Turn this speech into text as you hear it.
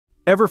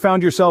Ever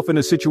found yourself in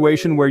a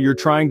situation where you're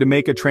trying to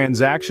make a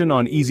transaction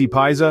on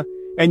EasyPaisa,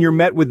 and you're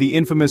met with the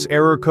infamous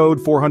error code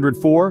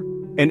 404?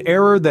 An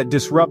error that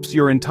disrupts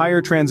your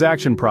entire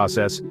transaction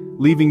process,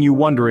 leaving you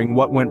wondering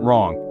what went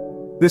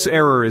wrong. This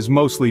error is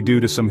mostly due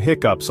to some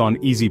hiccups on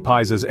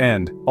EasyPaisa's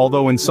end,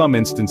 although in some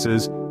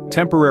instances,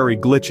 temporary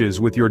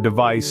glitches with your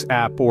device,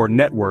 app, or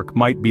network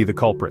might be the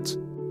culprits.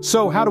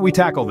 So how do we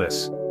tackle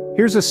this?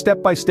 Here's a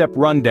step-by-step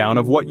rundown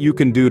of what you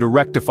can do to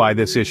rectify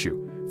this issue.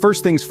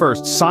 First things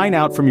first, sign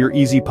out from your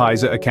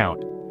EasyPaisa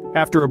account.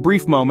 After a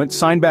brief moment,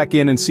 sign back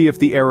in and see if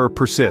the error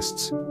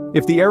persists.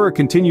 If the error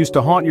continues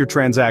to haunt your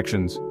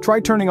transactions, try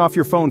turning off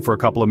your phone for a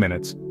couple of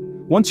minutes.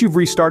 Once you've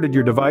restarted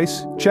your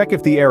device, check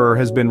if the error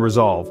has been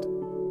resolved.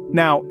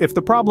 Now, if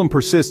the problem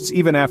persists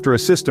even after a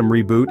system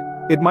reboot,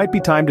 it might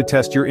be time to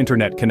test your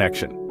internet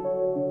connection.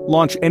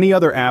 Launch any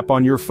other app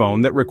on your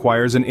phone that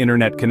requires an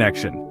internet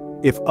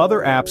connection. If other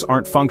apps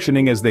aren't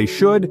functioning as they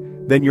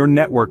should, then your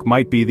network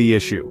might be the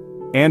issue.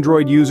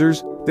 Android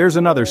users, there's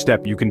another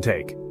step you can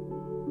take.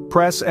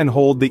 Press and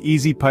hold the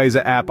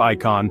EasyPaisa app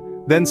icon,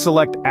 then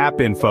select App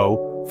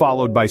Info,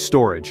 followed by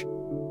Storage.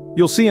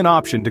 You'll see an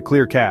option to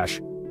clear cache.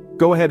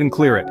 Go ahead and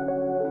clear it.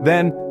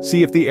 Then,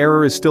 see if the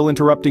error is still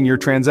interrupting your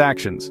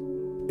transactions.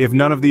 If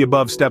none of the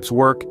above steps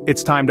work,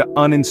 it's time to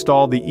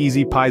uninstall the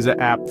EasyPaisa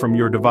app from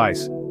your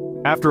device.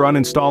 After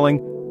uninstalling,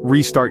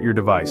 restart your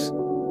device.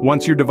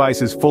 Once your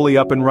device is fully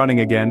up and running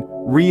again,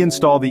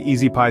 reinstall the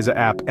EasyPaisa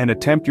app and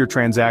attempt your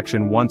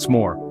transaction once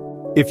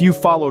more. If you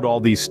followed all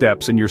these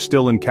steps and you're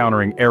still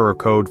encountering error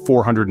code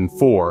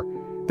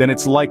 404, then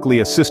it's likely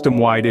a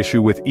system-wide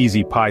issue with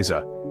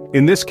EasyPaisa.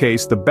 In this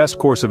case, the best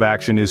course of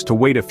action is to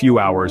wait a few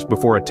hours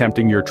before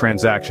attempting your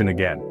transaction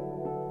again.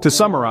 To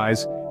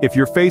summarize, if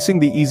you're facing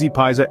the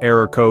EasyPaisa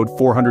error code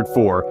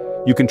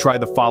 404, you can try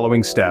the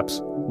following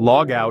steps: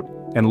 log out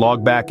and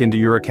log back into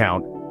your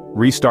account,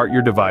 restart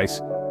your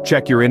device,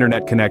 check your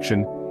internet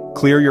connection,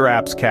 clear your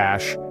app's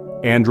cache,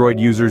 Android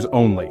users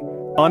only.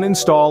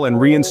 Uninstall and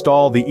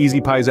reinstall the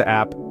EasyPaisa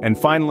app, and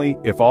finally,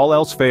 if all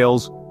else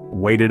fails,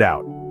 wait it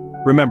out.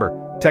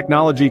 Remember,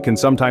 technology can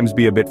sometimes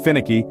be a bit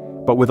finicky,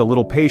 but with a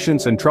little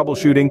patience and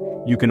troubleshooting,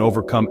 you can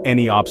overcome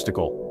any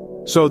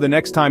obstacle. So the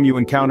next time you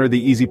encounter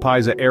the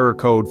EasyPaisa error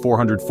code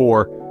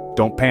 404,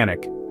 don't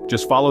panic.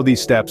 Just follow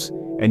these steps,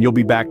 and you'll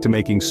be back to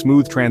making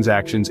smooth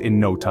transactions in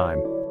no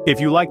time. If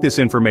you like this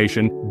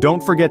information,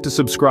 don't forget to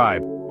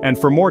subscribe, and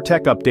for more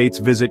tech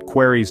updates visit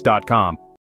Quaries.com.